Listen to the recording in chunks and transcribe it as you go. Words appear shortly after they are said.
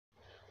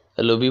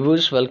Hello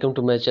viewers, welcome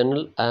to my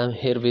channel. I am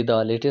here with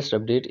the latest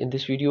update. In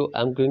this video, I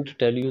am going to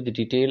tell you the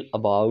detail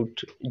about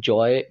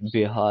Joy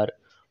Behar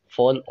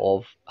fall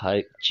of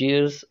her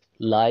cheers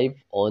live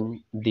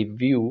on The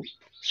View.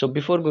 So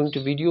before going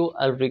to video,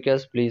 I'll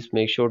request please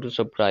make sure to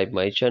subscribe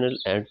my channel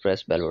and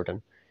press bell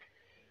button.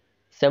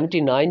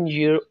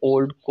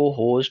 79-year-old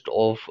co-host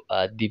of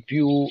The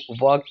View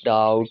walked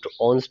out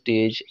on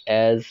stage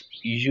as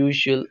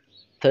usual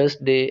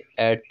Thursday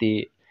at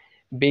the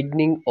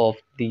beginning of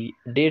the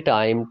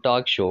daytime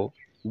talk show,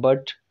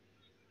 but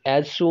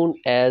as soon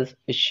as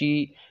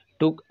she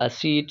took a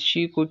seat,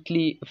 she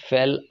quickly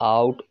fell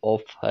out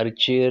of her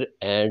chair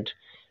and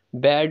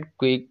bad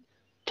quick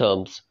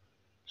thumbs.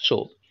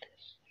 So,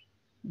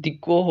 the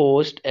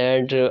co-host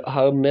and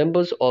her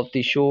members of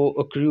the show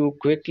crew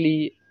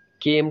quickly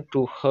came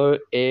to her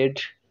aid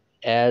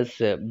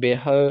as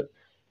Behar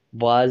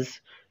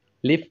was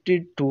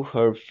lifted to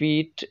her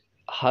feet.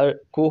 Her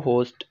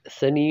co-host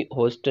Sunny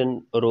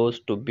Hostin rose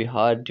to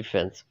Behar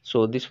defense.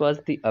 So this was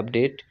the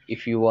update.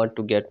 If you want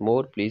to get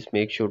more, please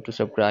make sure to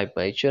subscribe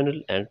my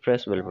channel and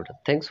press bell button.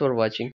 Thanks for watching.